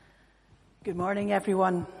Good morning,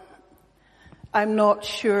 everyone. I'm not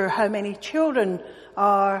sure how many children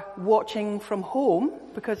are watching from home,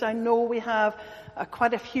 because I know we have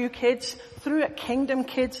quite a few kids through at Kingdom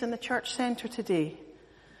Kids in the church centre today.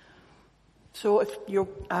 So if you're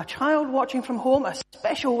a child watching from home, a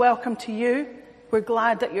special welcome to you. We're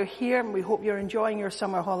glad that you're here and we hope you're enjoying your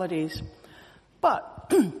summer holidays.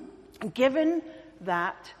 But given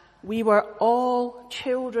that we were all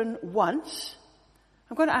children once,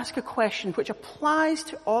 I'm going to ask a question which applies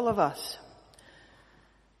to all of us.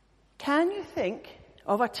 Can you think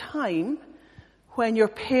of a time when your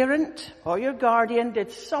parent or your guardian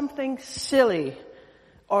did something silly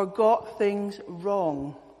or got things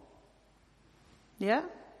wrong? Yeah?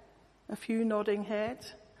 A few nodding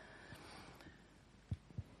heads.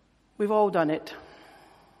 We've all done it.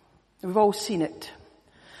 We've all seen it.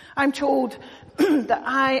 I'm told that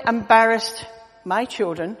I embarrassed my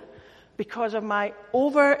children because of my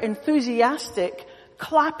over-enthusiastic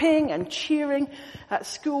clapping and cheering at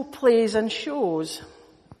school plays and shows.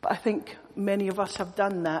 But I think many of us have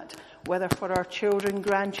done that, whether for our children,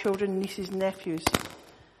 grandchildren, nieces, nephews.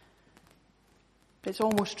 It's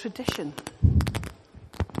almost tradition.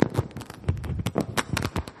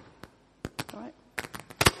 All right.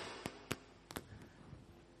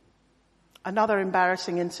 Another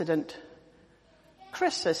embarrassing incident.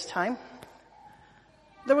 Christmas time.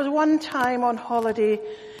 There was one time on holiday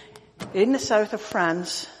in the south of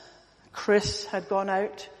France. Chris had gone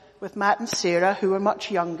out with Matt and Sarah, who were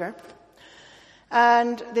much younger,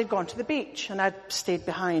 and they'd gone to the beach, and I'd stayed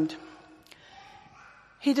behind.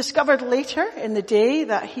 He discovered later in the day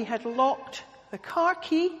that he had locked the car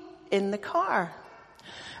key in the car.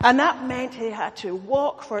 And that meant he had to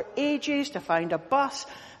walk for ages to find a bus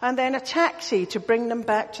and then a taxi to bring them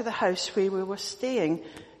back to the house where we were staying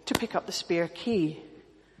to pick up the spare key.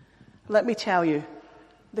 Let me tell you,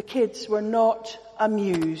 the kids were not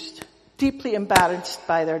amused, deeply embarrassed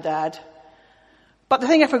by their dad. But the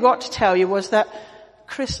thing I forgot to tell you was that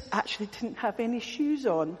Chris actually didn't have any shoes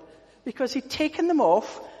on because he'd taken them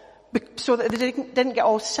off so that they didn't get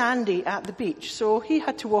all sandy at the beach. So he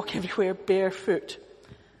had to walk everywhere barefoot.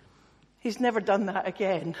 He's never done that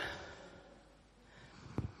again.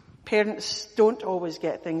 Parents don't always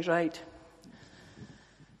get things right.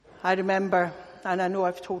 I remember, and I know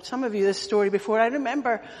I've told some of you this story before, I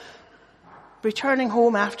remember returning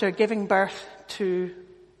home after giving birth to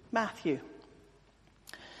Matthew.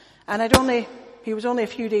 And he was only a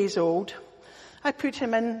few days old. I put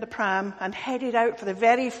him in the pram and headed out for the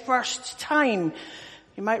very first time.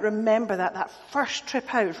 You might remember that first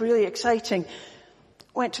trip out, really exciting.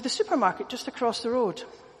 Went to the supermarket just across the road.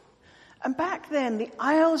 And back then, the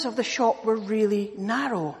aisles of the shop were really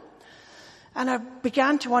narrow. And I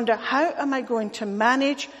began to wonder, how am I going to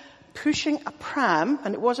manage pushing a pram,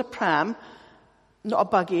 and it was a pram, not a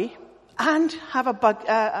buggy, and have a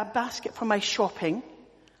basket for my shopping?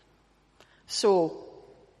 So,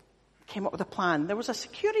 came up with a plan. There was a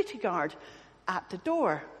security guard at the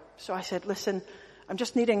door. So I said, listen, I'm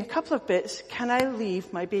just needing a couple of bits. Can I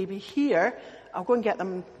leave my baby here? I'll go and get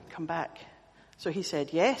them and come back. So he said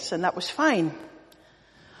yes, and that was fine.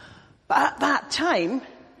 But at that time,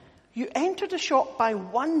 you entered a shop by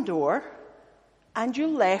one door and you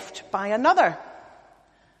left by another.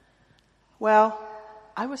 Well,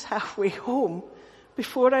 I was halfway home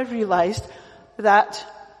before I realized that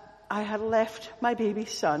I had left my baby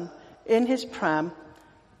son in his pram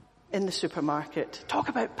in the supermarket. Talk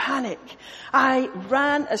about panic. I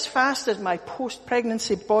ran as fast as my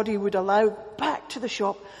post-pregnancy body would allow back to the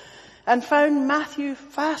shop and found Matthew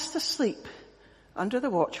fast asleep under the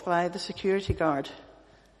watchful eye of the security guard.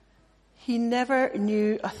 He never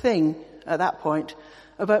knew a thing at that point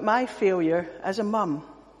about my failure as a mum.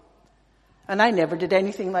 And I never did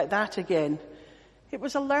anything like that again. It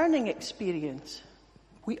was a learning experience.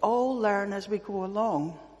 We all learn as we go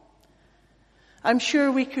along. I'm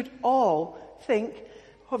sure we could all think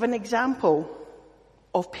of an example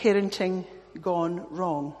of parenting gone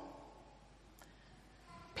wrong.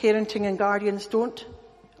 Parenting and guardians don't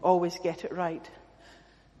always get it right.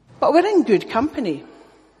 But we're in good company.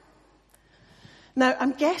 Now,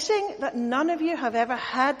 I'm guessing that none of you have ever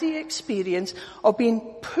had the experience of being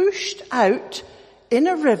pushed out in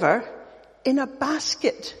a river in a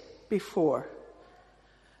basket before.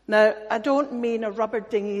 Now, I don't mean a rubber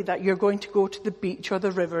dinghy that you're going to go to the beach or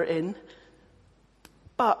the river in.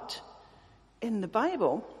 But in the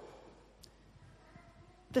Bible,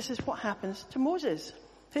 this is what happens to Moses.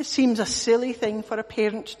 It seems a silly thing for a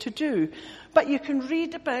parent to do. But you can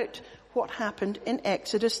read about what happened in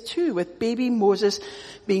Exodus 2 with baby Moses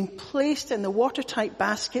being placed in the watertight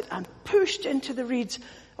basket and pushed into the reeds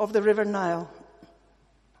of the River Nile.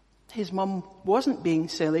 His mum wasn't being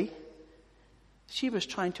silly. She was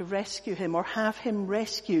trying to rescue him or have him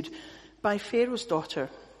rescued by Pharaoh's daughter.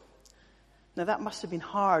 Now that must have been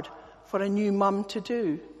hard for a new mum to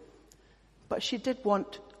do, but she did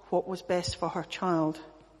want what was best for her child.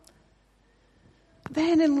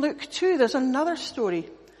 Then in Luke 2, there's another story.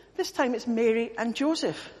 This time it's Mary and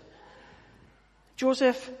Joseph.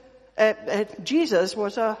 Jesus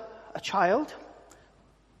was a child,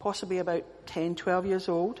 possibly about 10, 12 years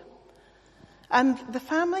old. And the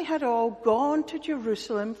family had all gone to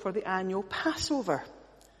Jerusalem for the annual Passover.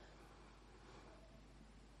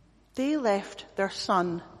 They left their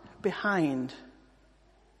son behind.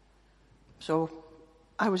 So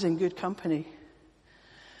I was in good company.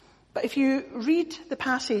 But if you read the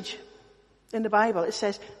passage in the Bible, it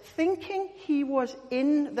says, thinking he was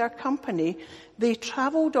in their company, they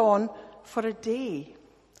travelled on for a day.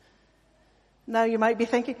 Now you might be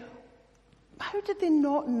thinking, how did they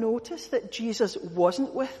not notice that Jesus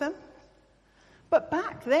wasn't with them? But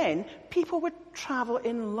back then, people would travel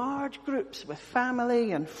in large groups with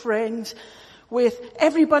family and friends, with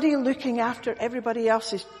everybody looking after everybody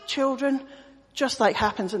else's children, just like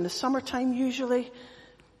happens in the summertime usually.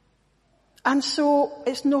 And so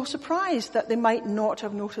it's no surprise that they might not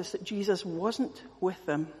have noticed that Jesus wasn't with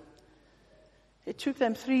them. It took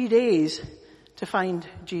them 3 days to find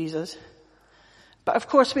Jesus. But of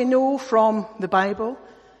course we know from the Bible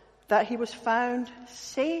that he was found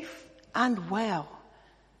safe and well,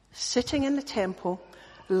 sitting in the temple,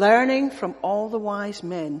 learning from all the wise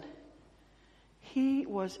men. He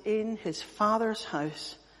was in his Father's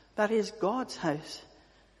house, that is God's house,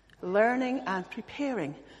 learning and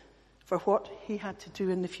preparing for what he had to do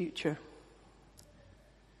in the future.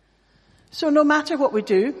 So no matter what we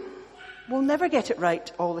do, we'll never get it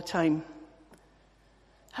right all the time.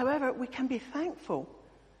 However, we can be thankful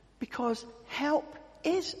because help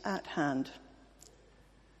is at hand.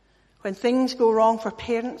 When things go wrong for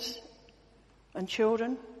parents and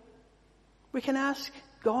children, we can ask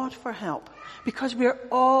God for help because we are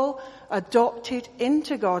all adopted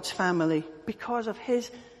into God's family because of his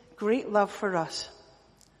great love for us.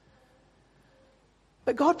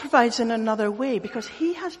 But God provides in another way because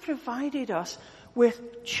he has provided us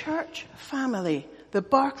with church family, the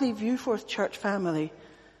Barclay Viewforth church family.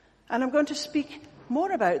 And I'm going to speak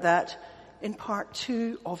more about that in part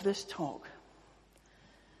 2 of this talk.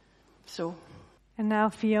 And now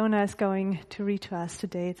Fiona is going to read to us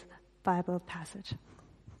today's Bible passage.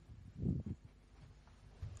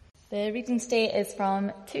 The reading today is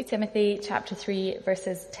from 2 Timothy chapter 3,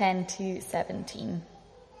 verses 10 to 17.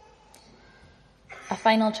 A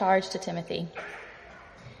final charge to Timothy.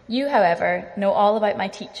 You, however, know all about my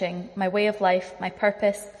teaching, my way of life, my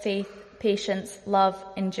purpose, faith, patience, love,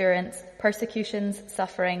 endurance, persecutions,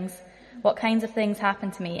 sufferings, what kinds of things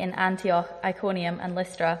happened to me in Antioch, Iconium, and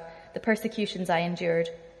Lystra, the persecutions I endured.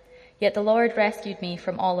 Yet the Lord rescued me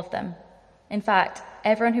from all of them. In fact,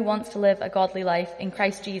 everyone who wants to live a godly life in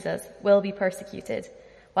Christ Jesus will be persecuted,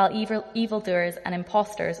 while evildoers and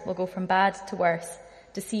impostors will go from bad to worse,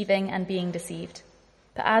 deceiving and being deceived.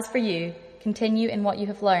 But as for you, continue in what you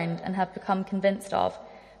have learned and have become convinced of,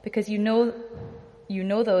 because you know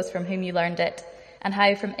those from whom you learned it, and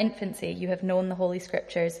how from infancy you have known the Holy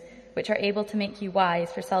Scriptures, which are able to make you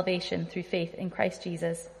wise for salvation through faith in Christ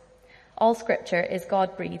Jesus. All Scripture is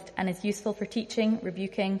God-breathed and is useful for teaching,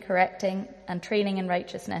 rebuking, correcting, and training in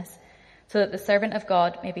righteousness, so that the servant of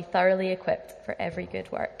God may be thoroughly equipped for every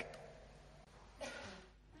good work.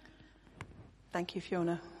 Thank you,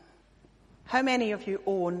 Fiona. How many of you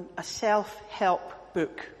own a self-help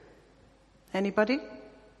book? Anybody?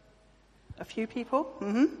 A few people?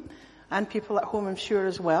 And people at home, I'm sure,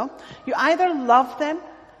 as well. You either love them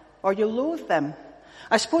or you loathe them.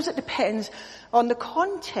 I suppose it depends on the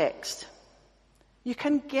context. You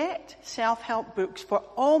can get self-help books for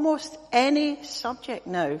almost any subject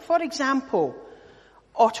now. For example,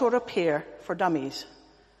 auto repair for dummies.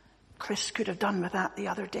 Chris could have done with that the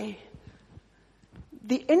other day.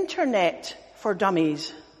 The internet for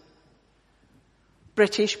dummies.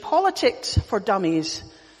 British politics for dummies.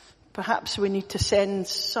 Perhaps we need to send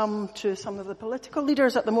some to some of the political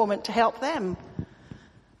leaders at the moment to help them.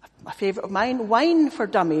 A favourite of mine, wine for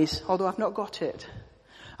dummies, although I've not got it.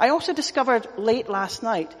 I also discovered late last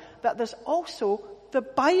night that there's also the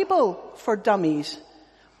Bible for dummies.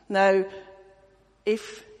 Now,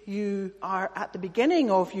 if you are at the beginning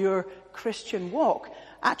of your Christian walk,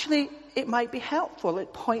 actually it might be helpful.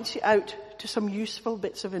 It points you out to some useful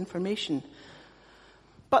bits of information.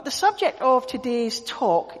 But the subject of today's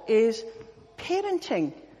talk is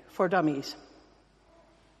parenting for dummies.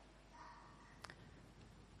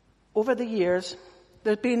 over the years,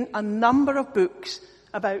 there's been a number of books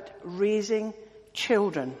about raising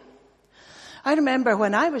children. I remember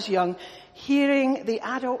when I was young, hearing the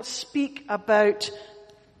adults speak about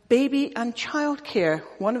baby and childcare,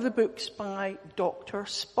 one of the books by Dr.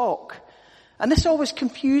 Spock. And this always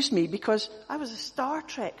confused me because I was a Star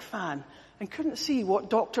Trek fan and couldn't see what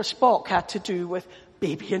Dr. Spock had to do with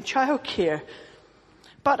baby and childcare.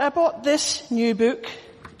 But I bought this new book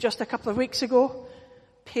just a couple of weeks ago,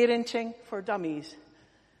 Parenting for Dummies.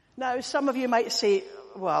 Now, some of you might say,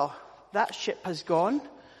 well, that ship has gone.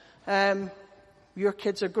 Your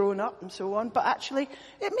kids are grown up and so on. But actually,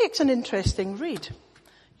 it makes an interesting read.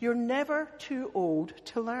 You're never too old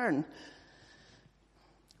to learn.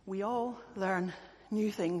 We all learn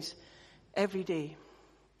new things every day.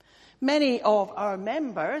 Many of our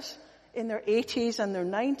members in their 80s and their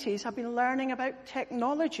 90s have been learning about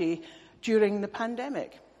technology during the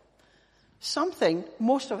pandemic. Something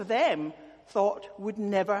most of them thought would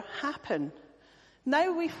never happen.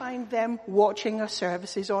 Now we find them watching our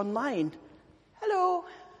services online. Hello.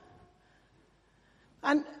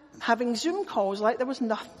 And having Zoom calls like there was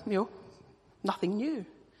nothing new.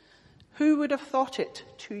 Who would have thought it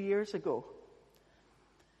 2 years ago?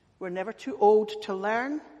 We're never too old to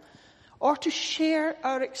learn or to share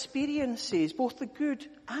our experiences, both the good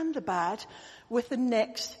and the bad, with the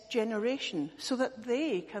next generation so that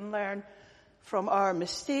they can learn from our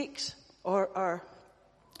mistakes or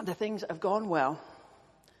the things that have gone well.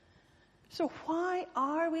 So why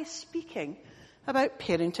are we speaking about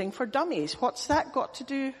parenting for dummies? What's that got to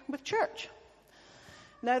do with church?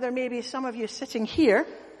 Now there may be some of you sitting here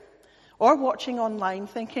or watching online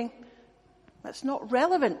thinking, that's not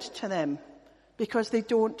relevant to them because they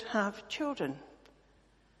don't have children.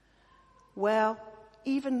 Well,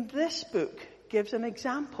 even this book gives an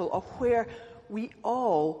example of where we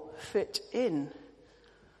all fit in.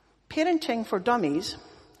 Parenting for Dummies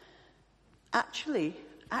actually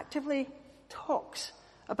actively talks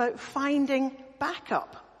about finding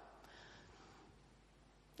backup.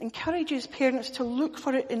 Encourages parents to look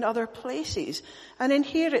for it in other places. And in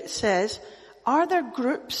here it says, are there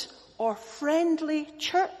groups or friendly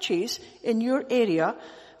churches in your area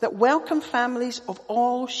that welcome families of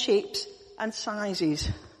all shapes and sizes?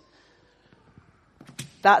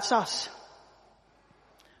 That's us.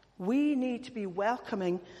 We need to be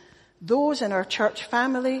welcoming those in our church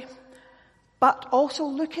family, but also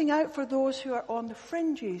looking out for those who are on the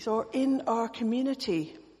fringes or in our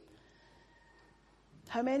community.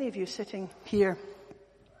 How many of you sitting here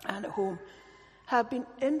and at home have been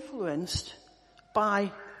influenced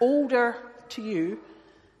by older to you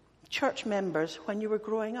church members when you were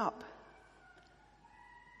growing up?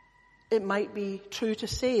 It might be true to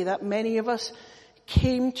say that many of us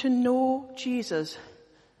came to know Jesus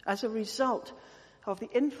as a result of the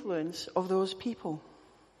influence of those people.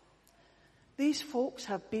 These folks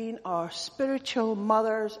have been our spiritual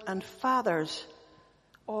mothers and fathers,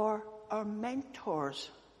 or our mentors.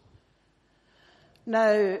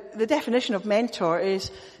 Now, the definition of mentor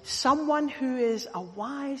is someone who is a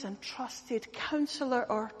wise and trusted counselor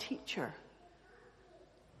or teacher.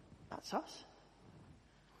 That's us.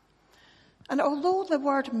 And although the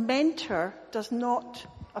word mentor does not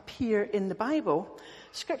appear in the Bible,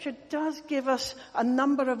 Scripture does give us a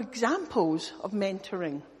number of examples of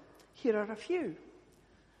mentoring. Here are a few.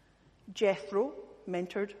 Jethro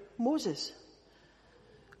mentored Moses.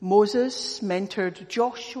 Moses mentored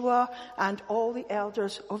Joshua and all the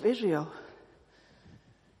elders of Israel.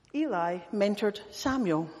 Eli mentored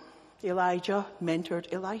Samuel. Elijah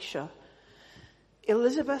mentored Elisha.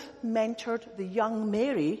 Elizabeth mentored the young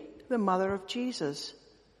Mary, the mother of Jesus.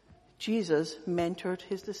 Jesus mentored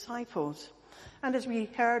his disciples. And as we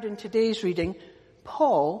heard in today's reading,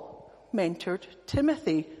 Paul mentored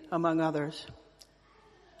Timothy, among others.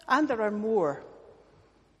 And there are more.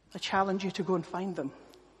 I challenge you to go and find them.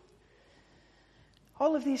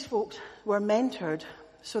 All of these folks were mentored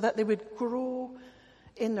so that they would grow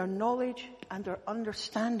in their knowledge and their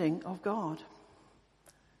understanding of God.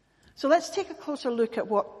 So let's take a closer look at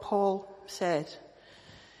what Paul said.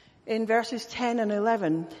 In verses 10 and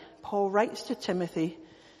 11, Paul writes to Timothy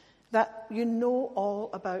that you know all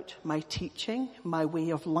about my teaching, my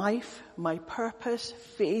way of life, my purpose,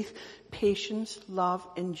 faith, patience, love,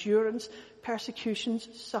 endurance, persecutions,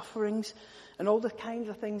 sufferings, and all the kinds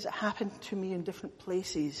of things that happened to me in different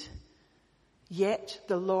places. Yet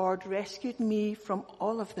the Lord rescued me from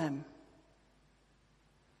all of them.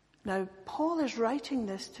 Now, Paul is writing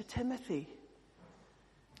this to Timothy.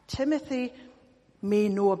 Timothy may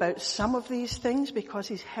know about some of these things because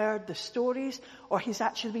he's heard the stories, or he's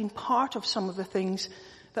actually been part of some of the things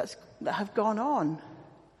that have gone on.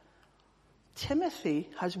 Timothy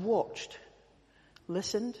has watched,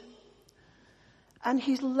 listened, and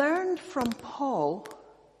he's learned from Paul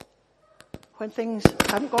when things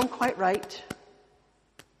haven't gone quite right.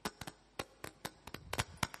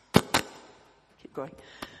 Keep going.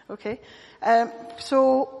 Okay.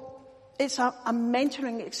 So it's a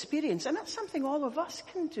mentoring experience, and that's something all of us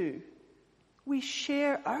can do. We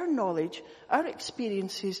share our knowledge, our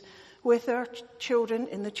experiences with our children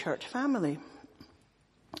in the church family.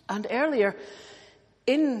 And earlier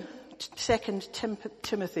in 2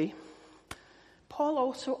 Timothy, Paul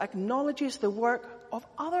also acknowledges the work of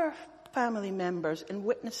other family members in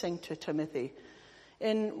witnessing to Timothy.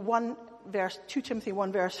 In 2 Timothy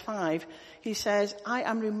 1 verse 5, he says, I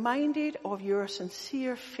am reminded of your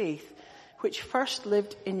sincere faith, which first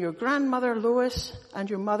lived in your grandmother Lois and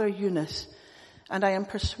your mother Eunice, and I am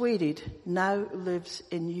persuaded now lives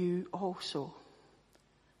in you also.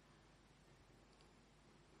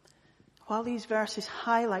 While these verses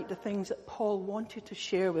highlight the things that Paul wanted to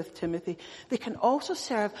share with Timothy, they can also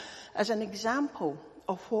serve as an example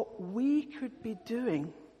of what we could be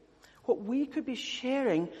doing, what we could be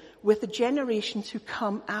sharing with the generations who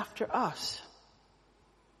come after us.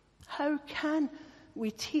 How can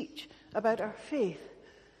we teach about our faith,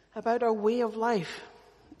 about our way of life,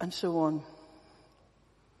 and so on?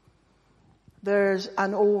 There's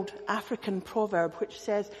an old African proverb which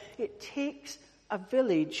says, it takes a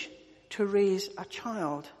village to raise a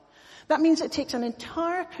child. That means it takes an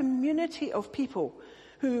entire community of people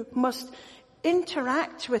who must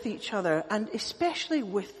interact with each other, and especially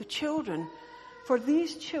with the children, for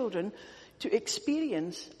these children to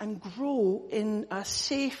experience and grow in a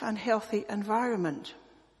safe and healthy environment.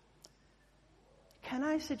 Can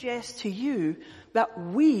I suggest to you that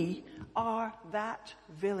we are that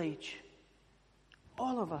village?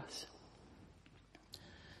 All of us.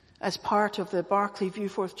 As part of the Barclay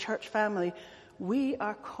Viewforth Church family, we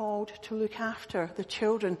are called to look after the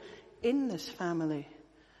children in this family.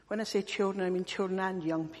 When I say children, I mean children and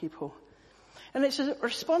young people. And it's a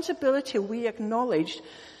responsibility we acknowledged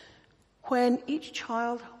when each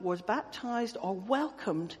child was baptized or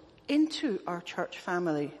welcomed into our church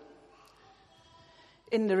family.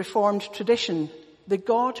 In the Reformed tradition, the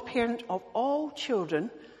godparent of all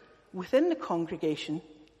children within the congregation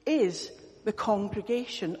is the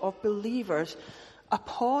congregation of believers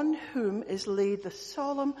upon whom is laid the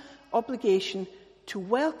solemn obligation to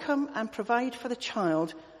welcome and provide for the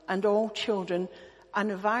child and all children an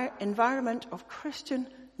environment of Christian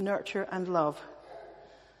nurture and love.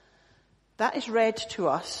 That is read to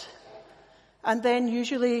us, and then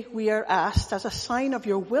usually we are asked, as a sign of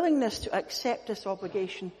your willingness to accept this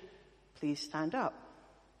obligation, please stand up.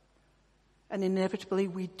 And inevitably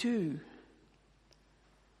we do.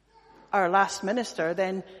 Our last minister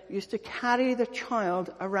then used to carry the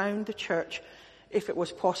child around the church, if it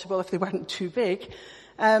was possible, if they weren't too big,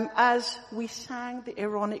 as we sang the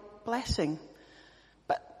Aaronic blessing.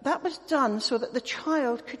 But that was done so that the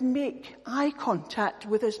child could make eye contact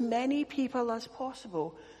with as many people as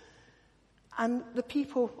possible. And the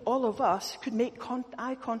people, all of us, could make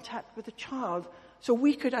eye contact with the child so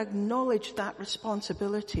we could acknowledge that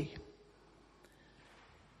responsibility.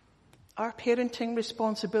 Our parenting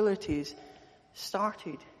responsibilities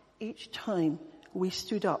started each time we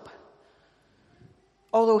stood up.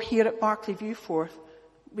 Although here at Barclay Viewforth,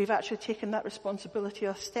 we've actually taken that responsibility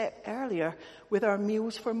a step earlier with our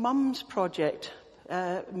Meals for Mums project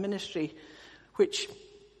ministry, which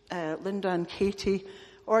Linda and Katie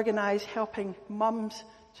organise, helping mums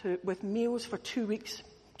with meals for 2 weeks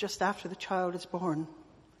just after the child is born.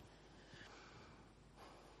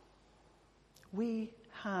 We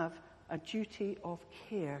have a duty of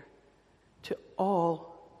care to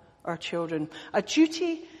all our children. A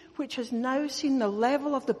duty which has now seen the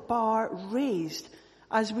level of the bar raised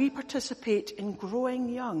as we participate in Growing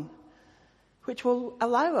Young, which will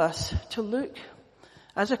allow us to look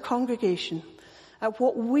as a congregation at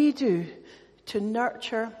what we do to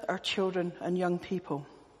nurture our children and young people,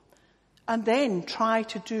 and then try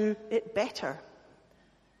to do it better.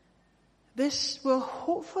 This will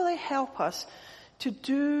hopefully help us to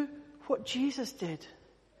do what Jesus did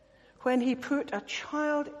when he put a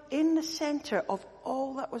child in the center of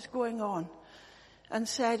all that was going on and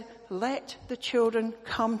said, let the children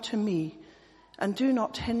come to me and do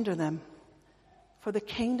not hinder them, for the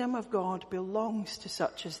kingdom of God belongs to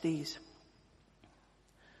such as these.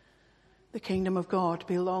 The kingdom of God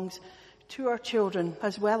belongs to our children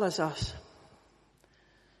as well as us.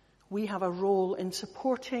 We have a role in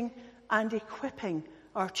supporting and equipping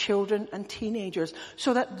our children and teenagers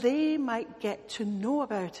so that they might get to know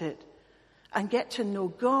about it and get to know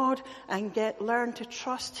God and learn to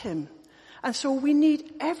trust him And so we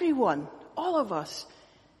need everyone, all of us,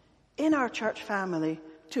 in our church family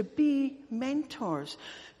to be mentors,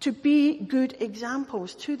 to be good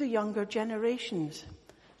examples to the younger generations,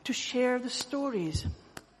 to share the stories.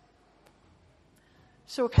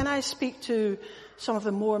 So can I speak to some of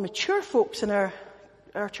the more mature folks in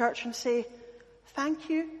our church and say, thank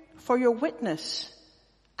you for your witness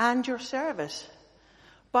and your service.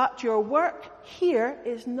 But your work here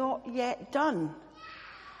is not yet done.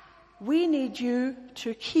 We need you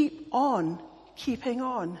to keep on keeping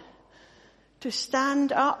on, to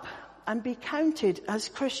stand up and be counted as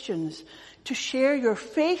Christians, to share your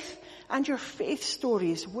faith and your faith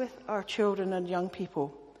stories with our children and young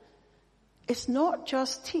people. It's not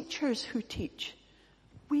just teachers who teach.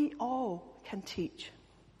 We all can teach.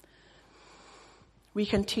 We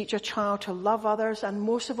can teach a child to love others and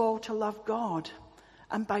most of all to love God.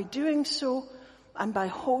 And by doing so and by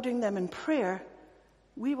holding them in prayer,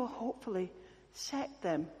 we will hopefully set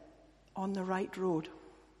them on the right road.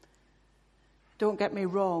 Don't get me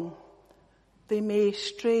wrong. They may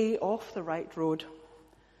stray off the right road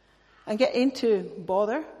and get into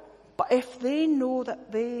bother. But if they know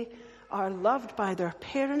that they are loved by their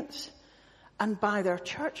parents and by their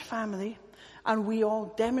church family, and we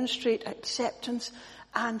all demonstrate acceptance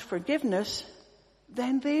and forgiveness,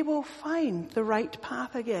 then they will find the right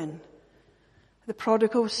path again. The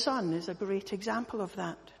prodigal son is a great example of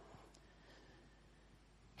that.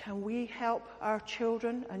 Can we help our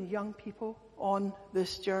children and young people on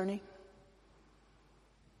this journey?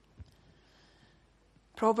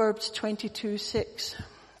 Proverbs 22:6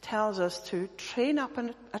 tells us to train up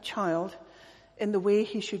a child in the way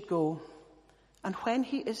he should go, and when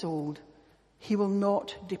he is old, he will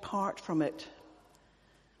not depart from it.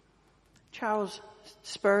 Charles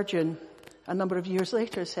Spurgeon, a number of years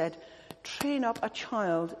later, said, train up a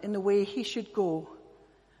child in the way he should go,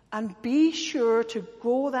 and be sure to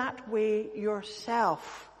go that way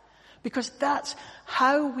yourself, because that's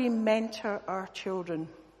how we mentor our children.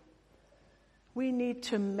 We need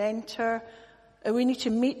to mentor, we need to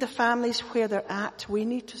meet the families where they're at. We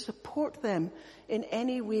need to support them in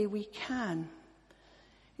any way we can.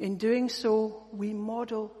 In doing so, we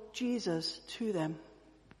model Jesus to them.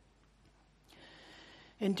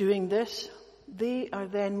 In doing this, they are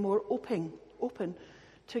then more open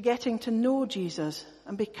to getting to know Jesus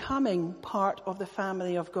and becoming part of the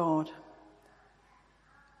family of God.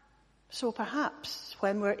 So perhaps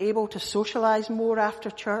when we're able to socialize more after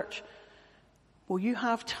church, will you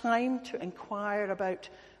have time to inquire about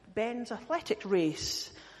Ben's athletic race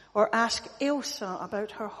or ask Elsa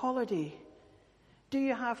about her holiday? Do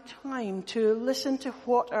you have time to listen to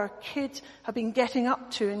what our kids have been getting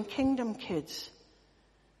up to in Kingdom Kids?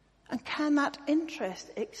 And can that interest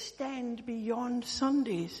extend beyond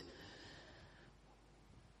Sundays?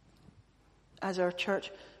 As our church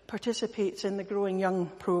participates in the Growing Young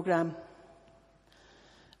program,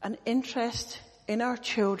 an interest in our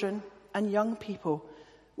children and young people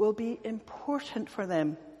will be important for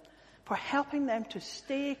them, for helping them to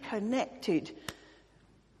stay connected,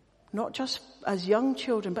 not just as young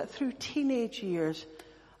children, but through teenage years,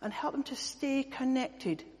 and help them to stay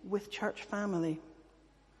connected with church family.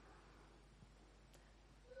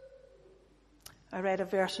 I read a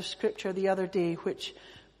verse of scripture the other day which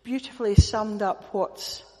beautifully summed up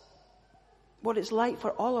what it's like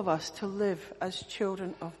for all of us to live as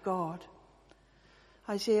children of God.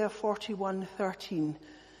 Isaiah 41:13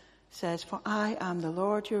 says, "For I am the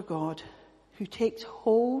Lord your God, who takes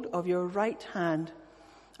hold of your right hand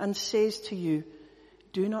and says to you,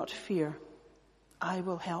 do not fear, I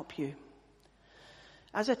will help you."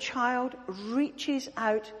 As a child reaches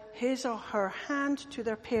out his or her hand to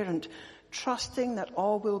their parent, trusting that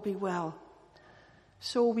all will be well,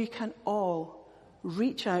 so we can all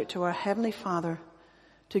reach out to our Heavenly Father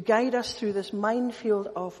to guide us through this minefield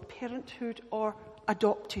of parenthood or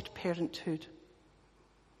adopted parenthood.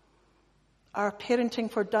 Our Parenting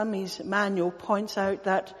for Dummies manual points out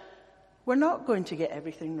that we're not going to get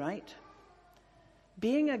everything right.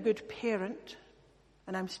 Being a good parent,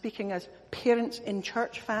 and I'm speaking as parents in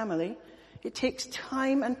church family, it takes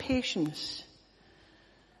time and patience.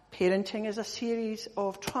 Parenting is a series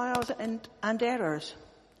of trials and errors.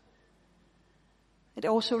 It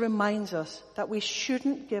also reminds us that we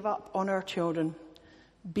shouldn't give up on our children.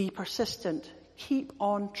 Be persistent. Keep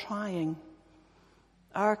on trying.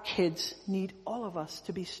 Our kids need all of us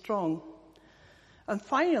to be strong. And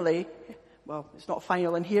finally, well, it's not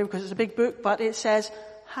final in here because it's a big book, but it says,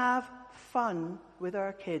 have fun with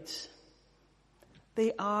our kids.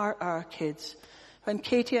 They are our kids. When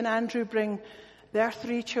Katie and Andrew bring their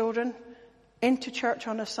 3 children into church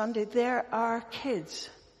on a Sunday, they're our kids.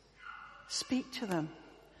 Speak to them.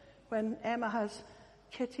 When Emma has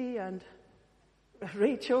Kitty and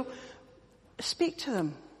Rachel, speak to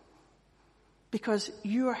them, because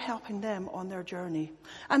you are helping them on their journey.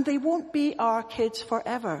 And they won't be our kids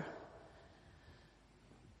forever.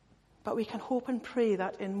 But we can hope and pray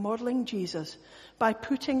that in modeling Jesus, by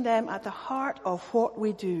putting them at the heart of what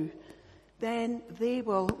we do, then they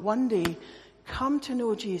will one day come to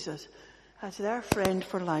know Jesus as their friend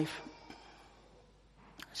for life.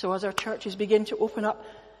 So as our churches begin to open up,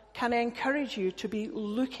 can I encourage you to be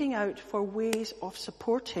looking out for ways of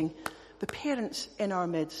supporting the parents in our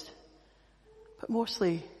midst? But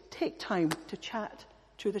mostly, take time to chat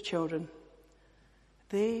to the children.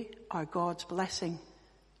 They are God's blessing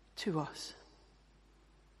to us.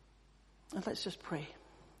 And let's just pray.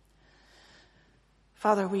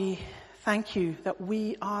 Father, we thank you that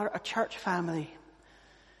we are a church family,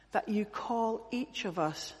 that you call each of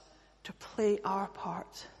us to play our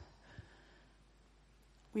part.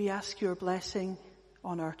 We ask your blessing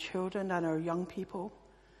on our children and our young people,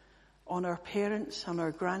 on our parents, on our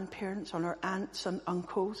grandparents, on our aunts and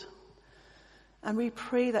uncles. And we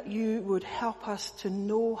pray that you would help us to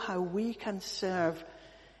know how we can serve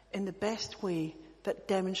in the best way that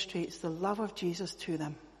demonstrates the love of Jesus to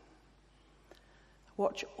them.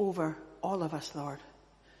 Watch over all of us, Lord.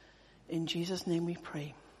 In Jesus' name we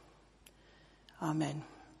pray. Amen.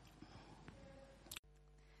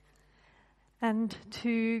 And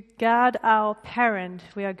to God our parent,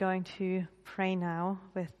 we are going to pray now.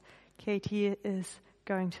 With Katie is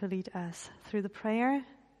going to lead us through the prayer,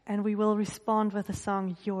 and we will respond with the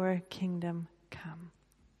song, Your Kingdom Come.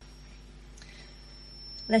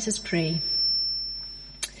 Let us pray.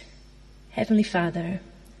 Heavenly Father,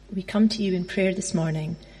 we come to you in prayer this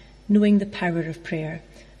morning, knowing the power of prayer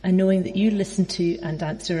and knowing that you listen to and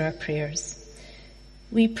answer our prayers.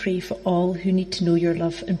 We pray for all who need to know your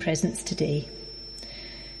love and presence today.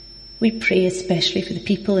 We pray especially for the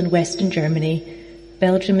people in Western Germany,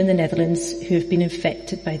 Belgium and the Netherlands who have been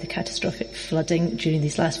infected by the catastrophic flooding during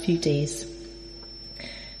these last few days.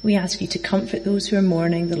 We ask you to comfort those who are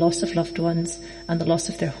mourning the loss of loved ones and the loss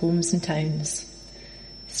of their homes and towns.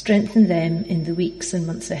 Strengthen them in the weeks and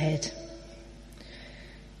months ahead.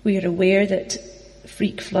 We are aware that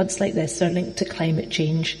freak floods like this are linked to climate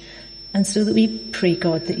change, and so that we pray,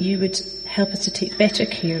 God, that you would help us to take better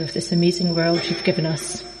care of this amazing world you've given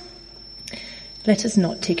us. Let us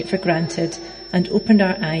not take it for granted and open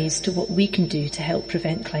our eyes to what we can do to help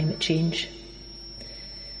prevent climate change.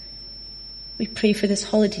 We pray for this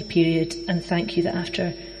holiday period and thank you that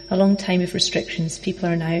after a long time of restrictions, people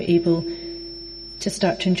are now able to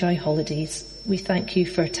start to enjoy holidays. We thank you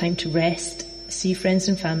for a time to rest, see friends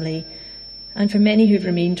and family, and for many who have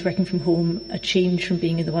remained working from home, a change from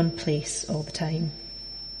being in the one place all the time.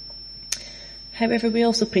 However, we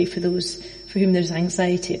also pray for those for whom there's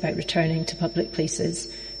anxiety about returning to public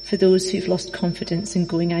places, for those who've lost confidence in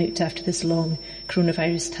going out after this long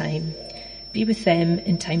coronavirus time. Be with them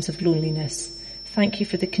in times of loneliness. Thank you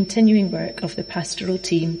for the continuing work of the pastoral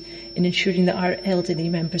team in ensuring that our elderly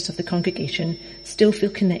members of the congregation still feel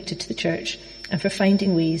connected to the church, and for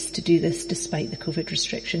finding ways to do this despite the COVID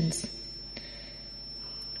restrictions.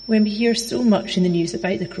 When we hear so much in the news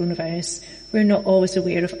about the coronavirus, we're not always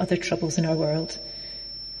aware of other troubles in our world.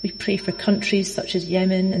 We pray for countries such as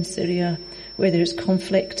Yemen and Syria, where there is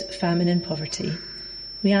conflict, famine and poverty.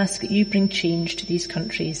 We ask that you bring change to these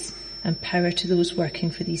countries and power to those working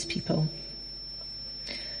for these people.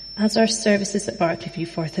 As our services at Barclay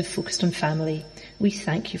Viewforth have focused on family, we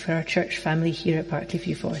thank you for our church family here at Barclay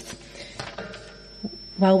Viewforth.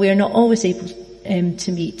 While we are not always able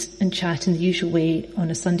to meet and chat in the usual way on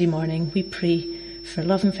a Sunday morning, we pray for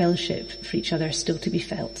love and fellowship for each other still to be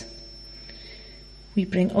felt. We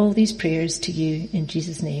bring all these prayers to you in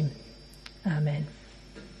Jesus' name. Amen.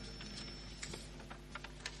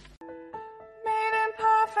 Made in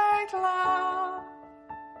perfect love,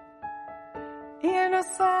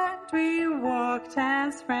 innocent we walked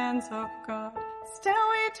as friends of God, still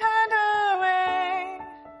we turned away,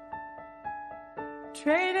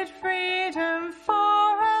 traded freedom for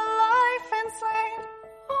a life enslaved.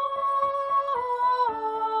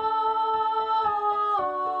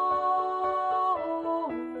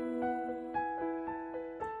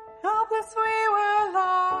 Helpless we were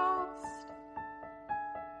lost.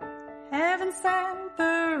 Heaven sent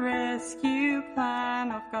the rescue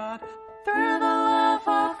plan of God through the love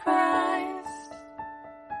of Christ.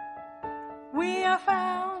 We are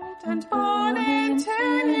found and born into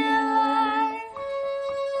new life.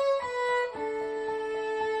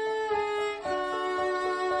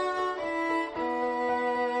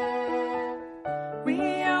 We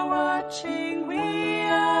are watching, we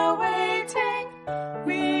are waiting.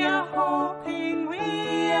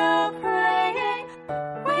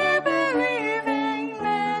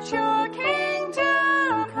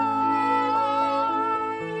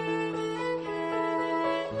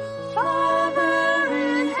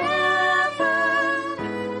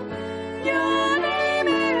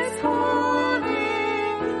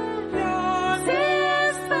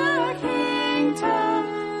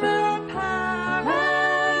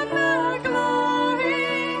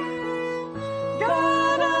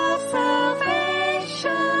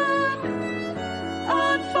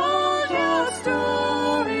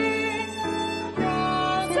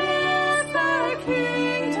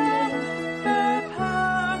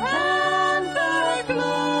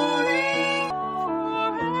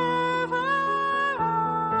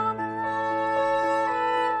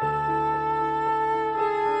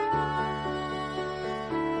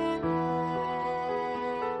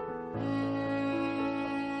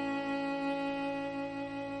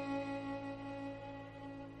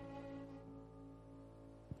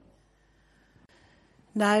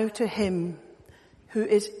 Now to him who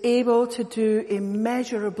is able to do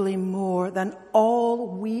immeasurably more than all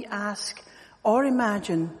we ask or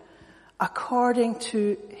imagine, according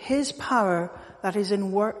to his power that is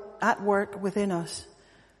at work within us.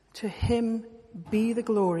 To him be the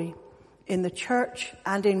glory in the church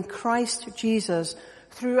and in Christ Jesus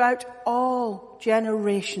throughout all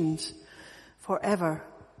generations, forever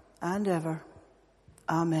and ever.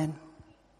 Amen.